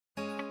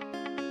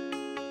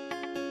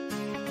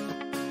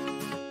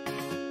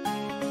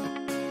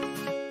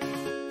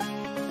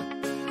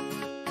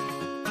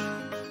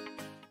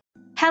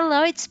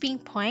Hello, it's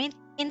PingPoint.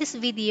 In this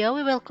video,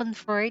 we will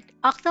convert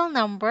octal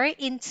number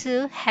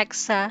into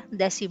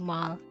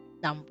hexadecimal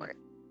number.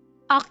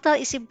 Octal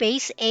is a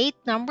base 8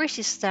 number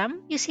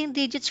system using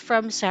digits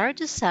from 0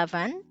 to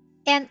 7,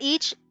 and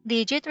each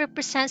digit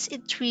represents a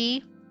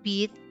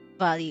 3-bit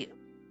value.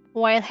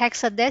 While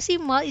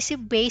hexadecimal is a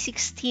base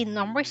 16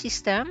 number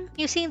system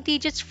using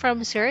digits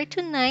from 0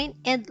 to 9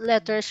 and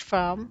letters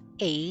from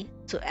A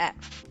to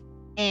F.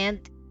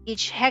 And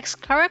each hex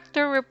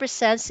character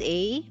represents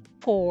a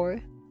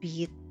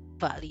 4-bit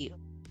value.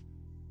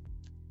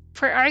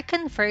 For our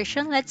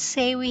conversion, let's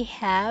say we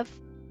have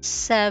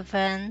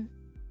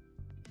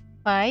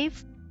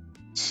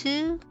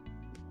 752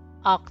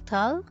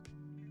 octal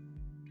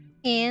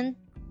and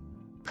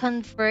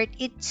convert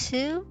it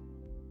to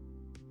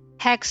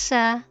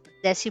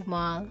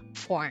hexadecimal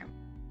form.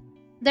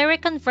 The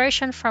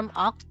reconversion from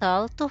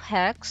octal to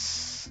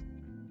hex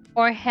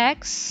or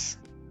hex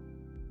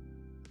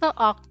to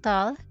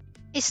octal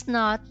is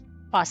not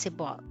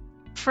possible.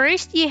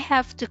 First, you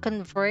have to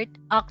convert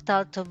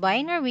octal to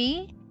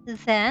binary,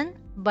 then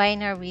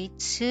binary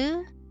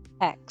to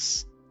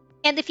hex.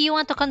 And if you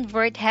want to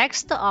convert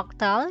hex to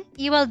octal,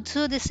 you will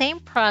do the same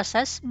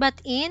process but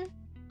in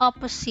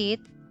opposite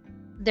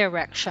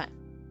direction.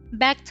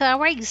 Back to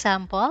our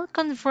example,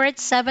 convert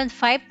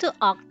 75 to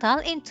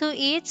octal into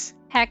its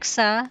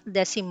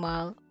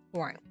hexadecimal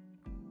form.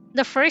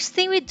 The first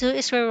thing we do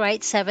is we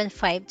write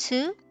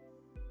 752,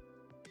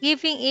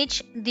 giving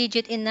each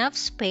digit enough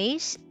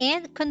space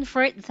and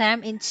convert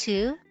them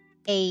into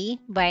a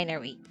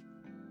binary.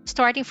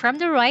 Starting from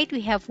the right, we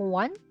have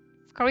 1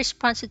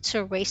 corresponds to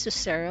 2 raised to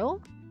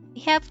 0.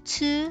 We have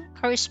 2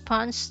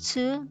 corresponds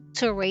to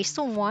 2 raised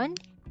to 1,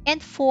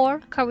 and 4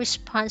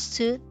 corresponds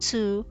to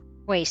 2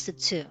 raised to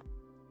 2.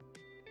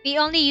 We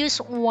only use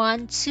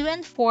 1, 2,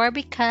 and 4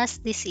 because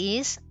this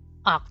is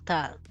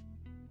octal.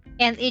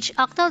 And each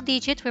octal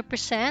digit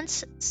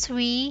represents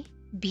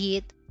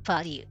 3-bit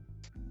value.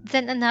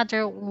 Then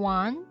another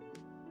 1,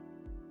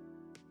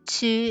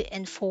 2,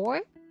 and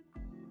 4,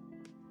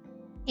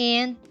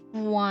 and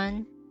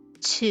 1,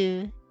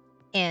 2,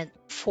 and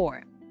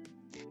 4.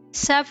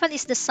 7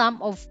 is the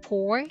sum of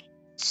 4,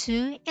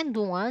 2, and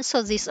 1,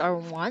 so these are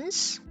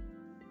ones.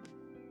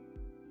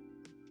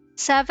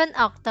 7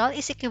 octal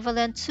is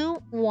equivalent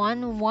to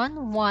 1,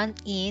 1, 1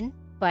 in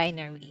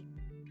binary.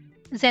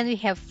 Then we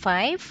have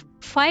 5.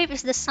 5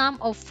 is the sum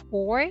of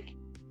 4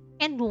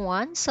 and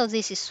 1, so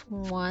this is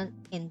 1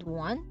 and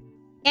 1.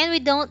 And we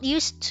don't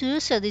use 2,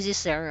 so this is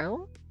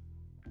 0.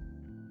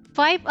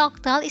 5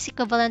 octal is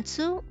equivalent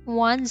to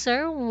 1,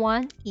 0,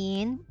 1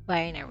 in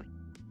binary.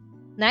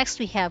 Next,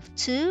 we have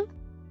 2.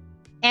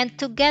 And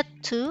to get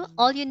 2,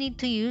 all you need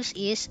to use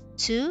is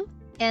 2,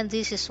 and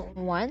this is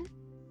 1.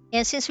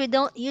 And since we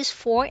don't use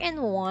 4 and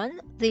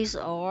 1, these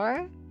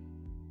are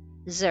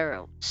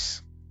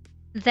zeros.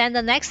 Then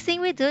the next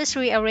thing we do is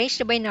rearrange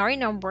the binary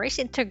numbers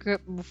into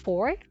group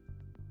 4.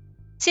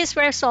 Since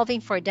we're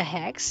solving for the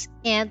hex,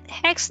 and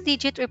hex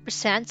digit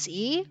represents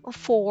a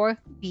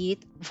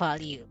 4-bit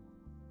value.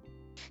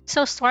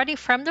 So starting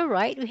from the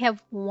right, we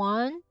have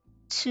 1,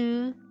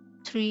 2,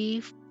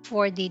 3,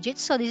 4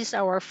 digits. So this is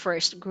our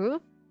first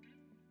group.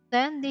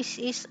 Then this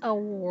is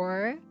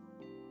our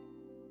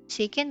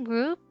second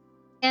group.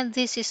 And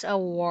this is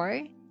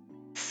our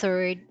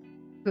third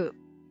group.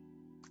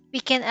 We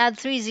can add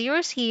 3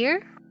 zeros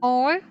here,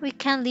 or we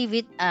can leave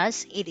it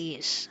as it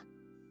is.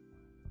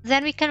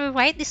 Then we can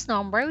rewrite this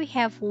number. We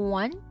have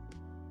 1,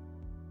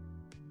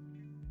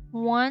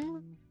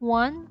 1,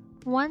 1,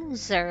 1,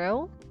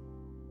 0,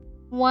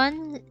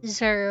 1,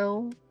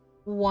 0,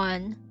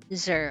 1,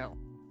 0.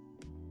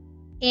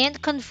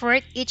 And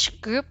convert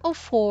each group of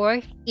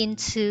 4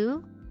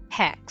 into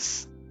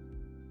hex.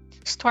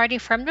 Starting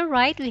from the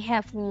right, we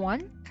have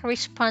 1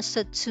 corresponds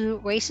to 2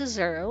 raised to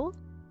 0,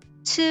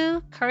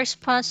 2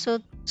 corresponds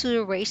to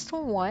 2 raised to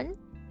 1,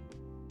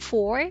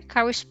 4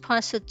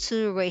 corresponds to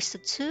 2 raised to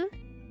 2,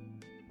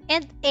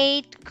 and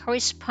 8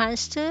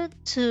 corresponds to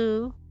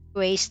 2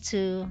 raised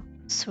to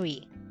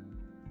 3.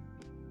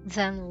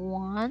 Then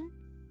 1,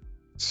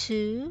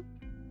 2,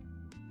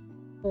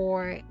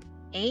 4,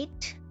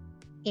 8,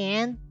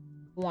 and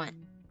 1.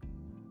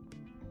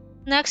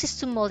 Next is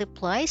to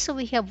multiply, so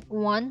we have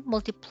 1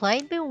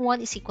 multiplied by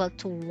 1 is equal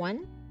to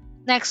 1.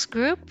 Next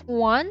group,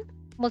 1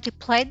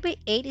 multiplied by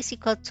 8 is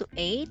equal to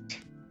 8,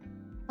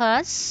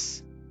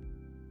 plus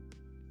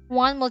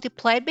 1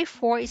 multiplied by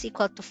 4 is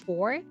equal to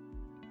 4,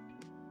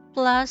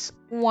 plus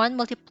 1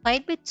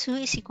 multiplied by 2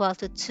 is equal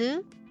to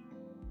 2,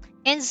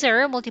 and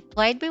 0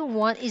 multiplied by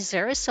 1 is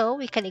 0, so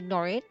we can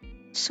ignore it.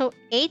 So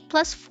 8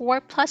 plus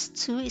 4 plus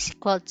 2 is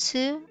equal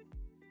to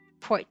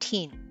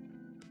 14.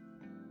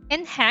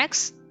 And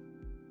hex,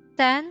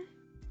 10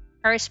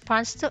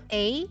 corresponds to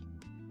A,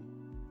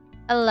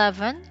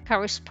 11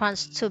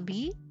 corresponds to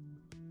B,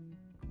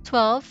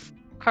 12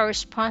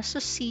 corresponds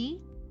to C,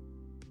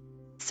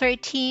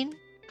 13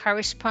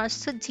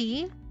 corresponds to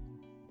D,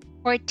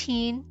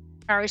 14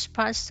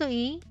 corresponds to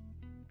E,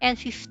 and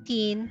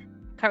 15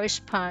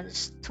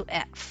 corresponds to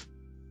F.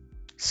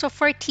 So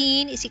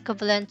 14 is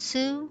equivalent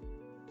to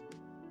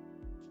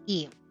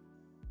E.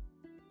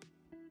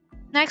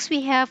 Next,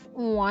 we have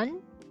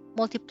 1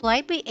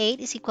 multiplied by 8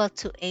 is equal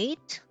to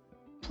 8,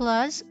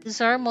 plus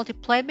 0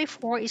 multiplied by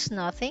 4 is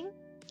nothing.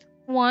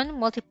 1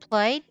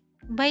 multiplied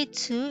by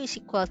 2 is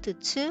equal to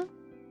 2,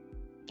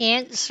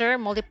 and 0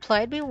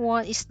 multiplied by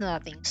 1 is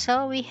nothing.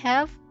 So we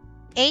have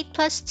 8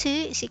 plus 2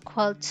 is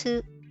equal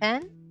to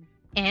 10,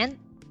 and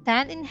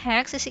 10 in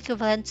hex is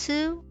equivalent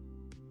to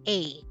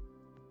A.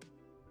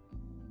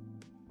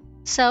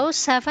 So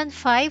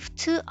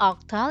 752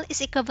 octal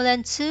is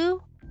equivalent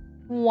to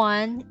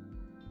 1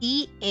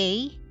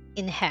 EA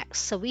in hex.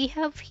 So we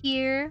have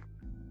here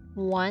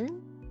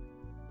 1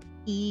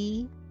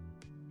 EA.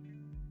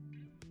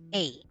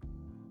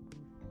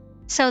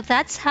 So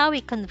that's how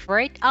we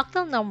convert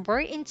octal number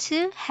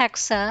into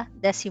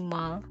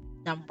hexadecimal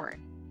number.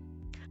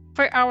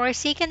 For our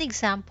second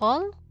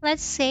example,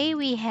 let's say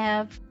we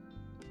have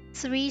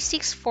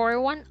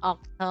 3641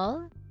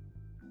 octal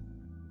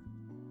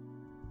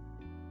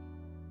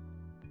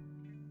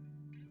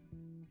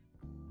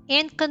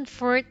and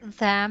convert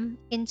them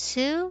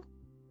into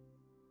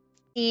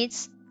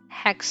its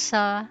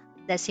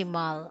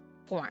hexadecimal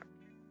form.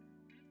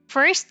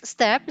 First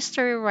step is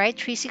to rewrite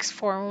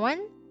 3641,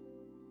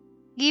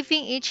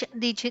 giving each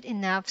digit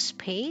enough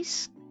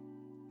space,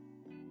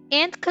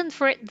 and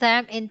convert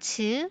them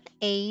into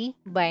a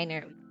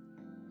binary.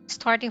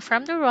 Starting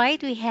from the right,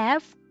 we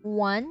have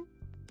 1,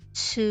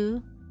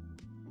 2,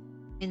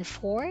 and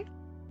 4.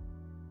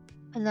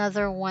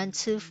 Another 1,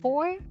 2,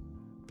 4.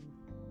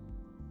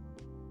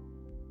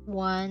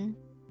 1,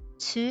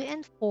 2,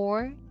 and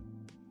 4.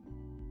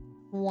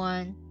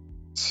 1,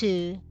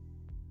 2,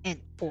 and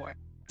 4.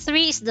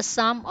 3 is the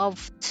sum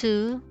of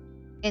 2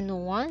 and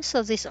 1,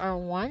 so these are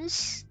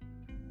 1s.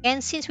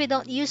 And since we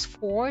don't use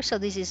 4, so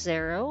this is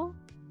 0.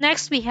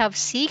 Next, we have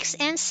 6,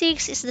 and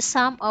 6 is the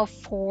sum of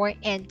 4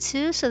 and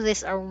 2, so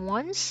these are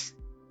 1s.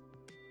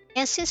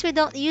 And since we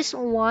don't use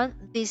 1,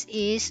 this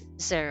is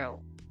 0.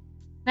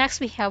 Next,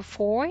 we have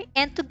 4,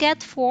 and to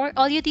get 4,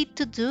 all you need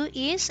to do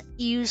is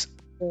use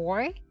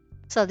 4.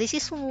 So this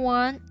is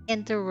 1,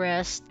 and the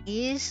rest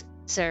is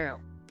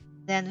 0.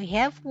 Then we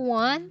have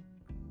 1,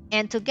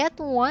 and to get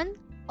 1,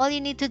 all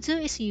you need to do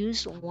is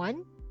use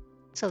 1.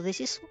 So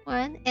this is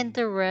 1, and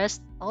the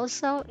rest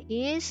also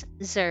is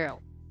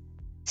 0.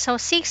 So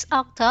 6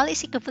 octal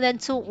is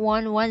equivalent to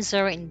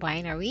 110 in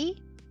binary.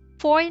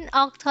 4 in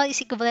octal is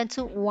equivalent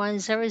to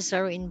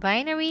 100 in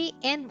binary.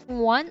 And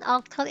 1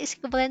 octal is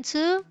equivalent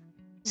to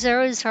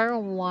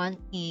 001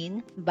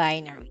 in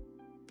binary.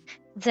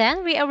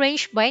 Then we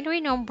arrange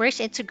binary numbers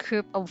into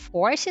group of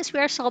 4 since we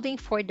are solving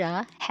for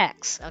the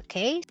hex.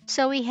 Okay,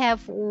 so we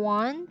have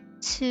 1,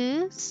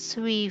 2,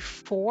 3,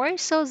 4.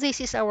 So this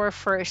is our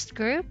first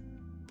group.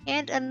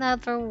 And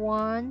another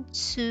 1,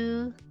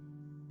 2,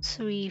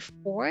 3,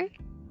 4.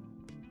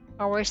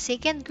 Our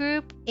second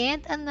group,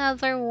 and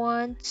another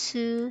 1,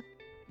 2,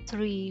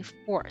 3,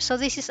 4. So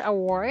this is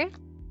our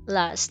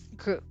last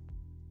group.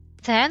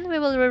 Then we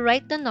will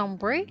rewrite the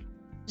number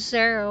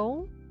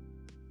 0,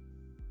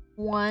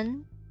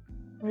 1,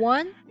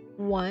 1,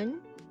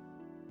 1,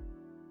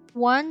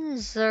 1,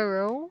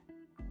 0,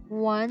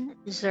 1,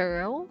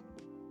 0,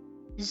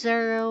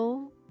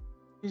 0,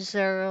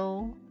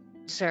 0,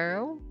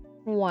 0,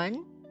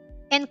 1,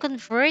 and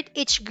convert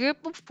each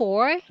group of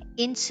 4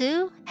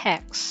 into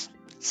hex.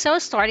 So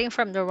starting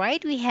from the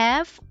right, we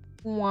have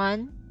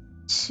 1,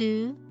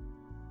 2,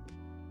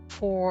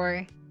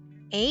 4,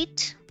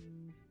 8.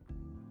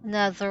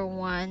 Another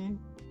 1,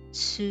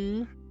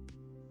 2,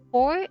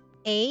 4,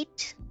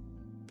 8.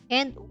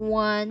 And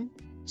 1,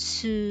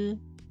 2,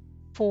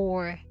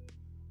 4,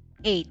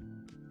 8.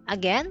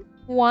 Again,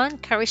 1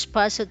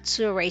 corresponds to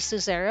 2 raised to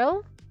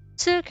 0.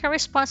 2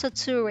 corresponds to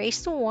 2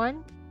 raised to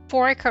 1.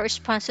 4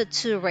 corresponds to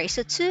 2 raised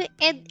to 2.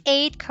 And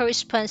 8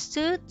 corresponds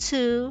to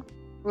 2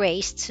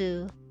 raised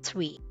to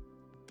 3.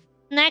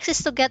 Next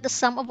is to get the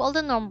sum of all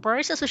the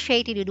numbers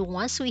associated with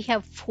 1. So we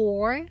have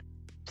 4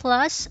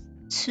 plus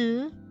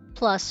 2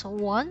 plus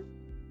 1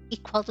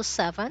 equal to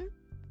 7.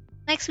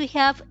 Next we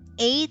have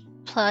 8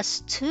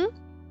 plus 2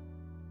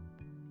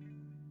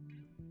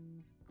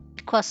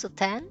 equals to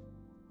 10.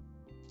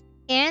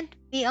 And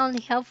we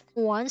only have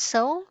 1,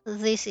 so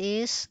this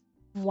is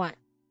 1.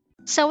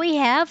 So we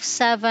have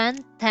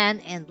 7, 10,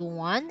 and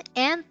 1.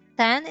 And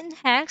 10 in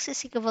hex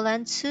is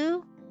equivalent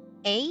to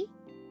A.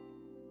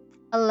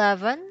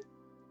 11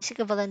 is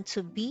equivalent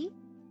to B.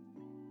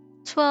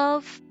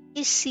 12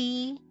 is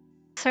C.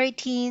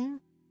 13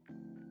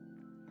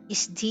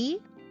 is D.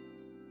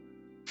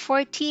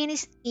 14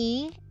 is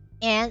E.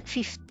 And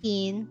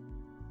 15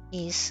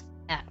 is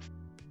F.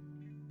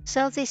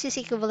 So this is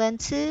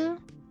equivalent to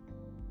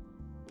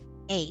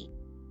A.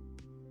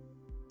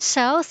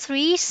 So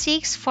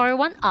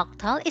 3641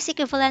 octal is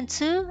equivalent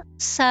to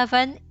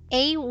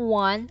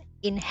 7A1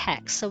 in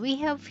hex. So we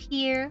have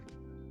here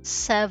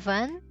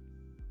 7A1.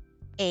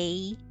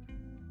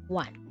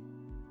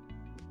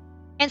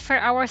 And for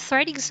our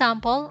third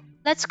example,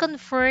 let's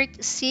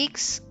convert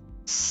 6,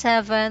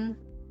 7,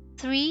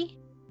 3,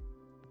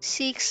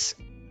 6,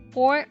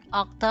 4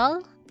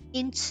 octal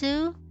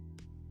into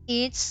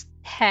its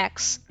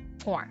hex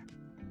form.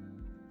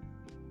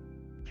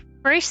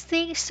 First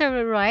thing is to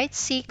rewrite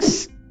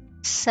 6,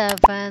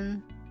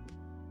 7,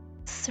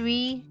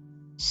 3,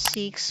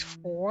 6,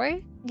 4,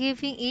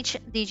 giving each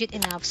digit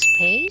enough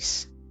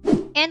space,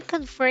 and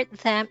convert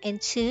them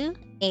into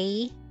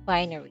a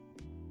binary.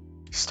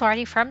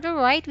 Starting from the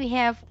right, we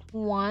have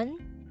 1,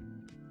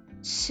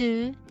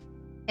 2,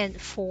 and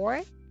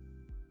 4.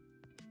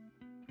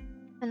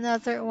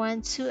 Another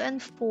 1, 2,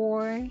 and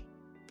 4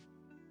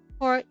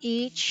 for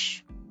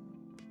each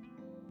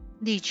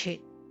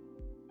digit.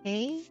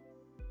 Okay,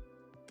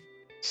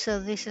 so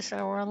this is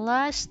our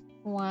last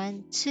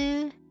 1,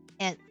 2,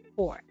 and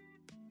 4.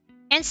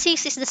 And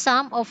 6 is the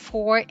sum of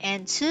 4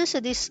 and 2, so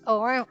these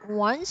are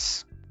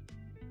ones.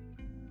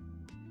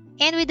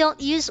 And we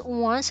don't use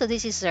 1, so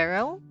this is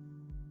 0.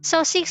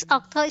 So 6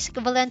 octal is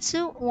equivalent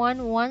to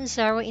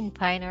 110 in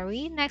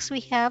binary. Next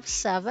we have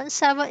 7.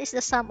 7 is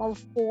the sum of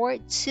 4,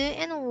 2,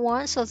 and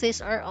 1, so these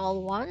are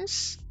all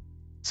ones.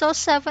 So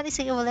 7 is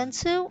equivalent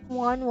to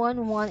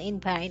 111 in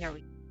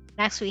binary.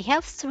 Next we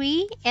have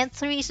 3, and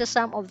 3 is the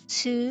sum of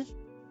 2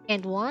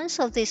 and 1,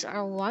 so these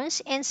are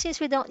ones. And since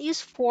we don't use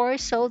 4,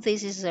 so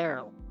this is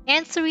 0.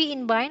 And 3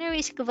 in binary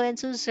is equivalent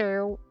to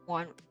 0,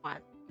 1, 1.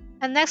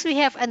 And next we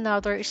have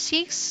another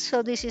 6,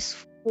 so this is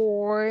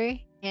 4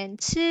 and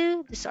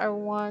 2. These are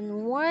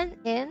 1, 1,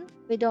 and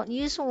we don't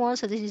use 1,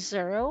 so this is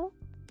 0.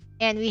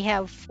 And we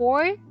have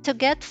 4. To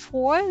get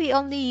 4, we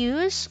only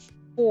use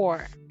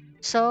 4.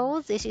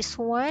 So this is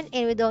 1,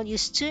 and we don't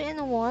use 2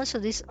 and 1, so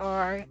these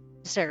are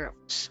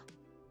zeros.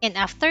 And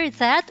after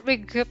that, we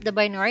group the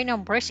binary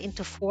numbers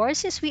into 4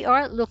 since we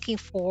are looking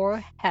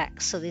for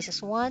hex. So this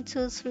is 1,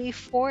 2, 3,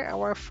 4,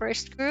 our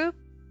first group.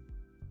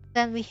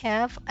 Then we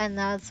have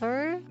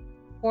another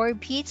 4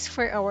 bits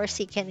for our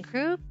second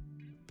group.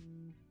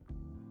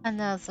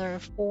 Another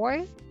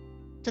 4,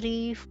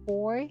 3,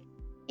 4,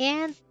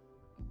 and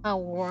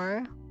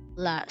our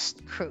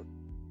last group.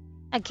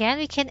 Again,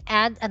 we can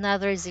add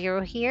another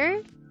 0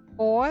 here,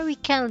 or we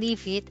can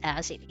leave it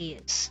as it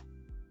is.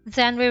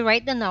 Then we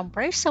write the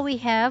numbers. So we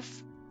have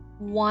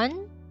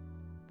 1,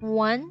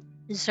 1,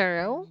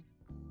 0,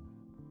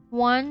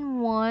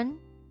 1, 1,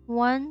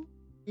 1,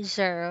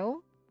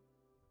 0,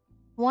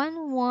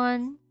 1,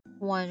 1,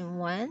 1,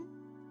 1,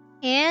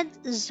 and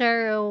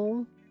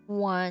 0,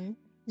 1,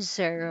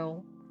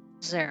 0,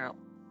 0.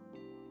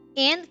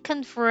 And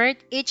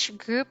convert each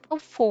group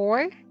of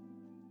 4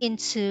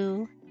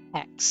 into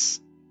hex.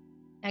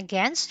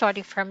 Again,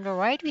 starting from the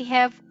right, we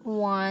have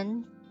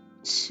 1,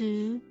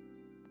 2,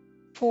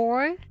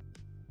 4,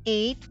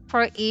 8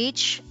 for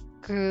each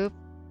group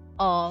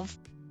of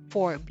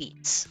 4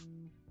 bits.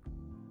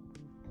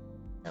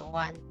 So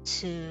 1,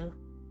 2,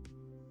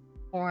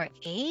 4,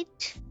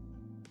 8,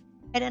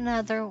 and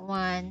another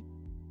 1,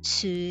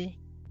 2,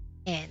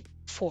 and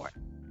 4.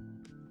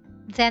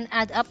 Then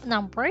add up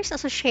numbers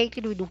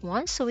associated with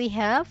 1. So we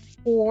have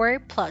 4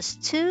 plus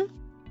 2.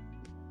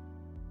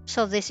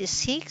 So this is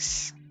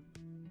 6.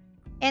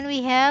 And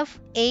we have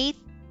 8,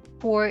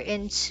 4,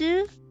 and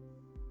 2.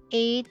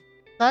 8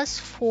 plus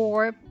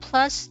 4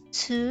 plus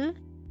 2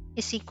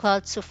 is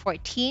equal to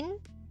 14.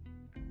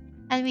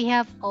 And we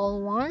have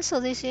all 1. So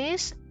this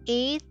is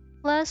 8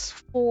 plus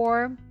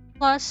 4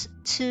 plus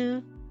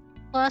 2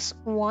 plus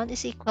 1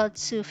 is equal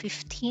to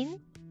 15.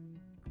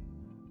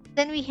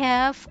 Then we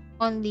have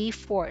only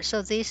 4.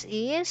 So this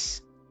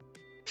is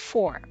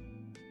 4.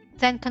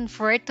 Then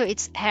convert to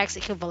its hex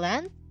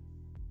equivalent.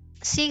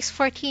 6,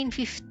 14,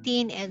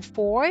 15, and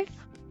 4.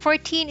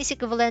 14 is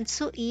equivalent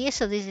to E,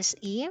 so this is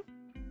E.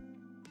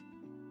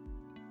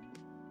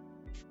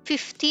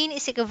 15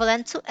 is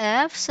equivalent to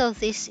F, so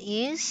this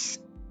is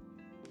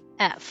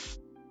F.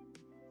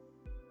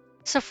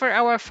 So for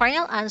our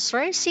final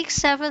answer,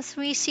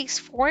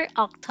 67364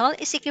 octal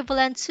is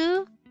equivalent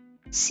to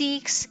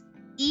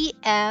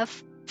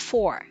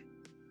 6EF4.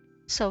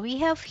 So we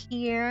have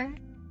here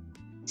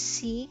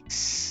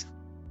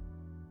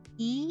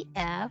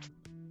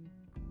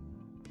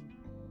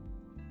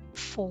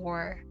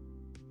 6EF4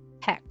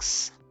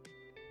 hex.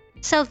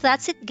 So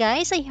that's it,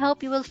 guys. I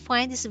hope you will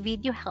find this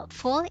video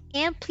helpful,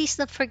 and please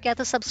don't forget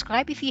to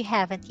subscribe if you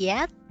haven't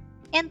yet,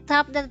 and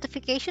tap the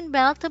notification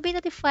bell to be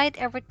notified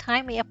every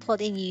time I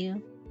upload a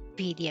new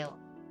video.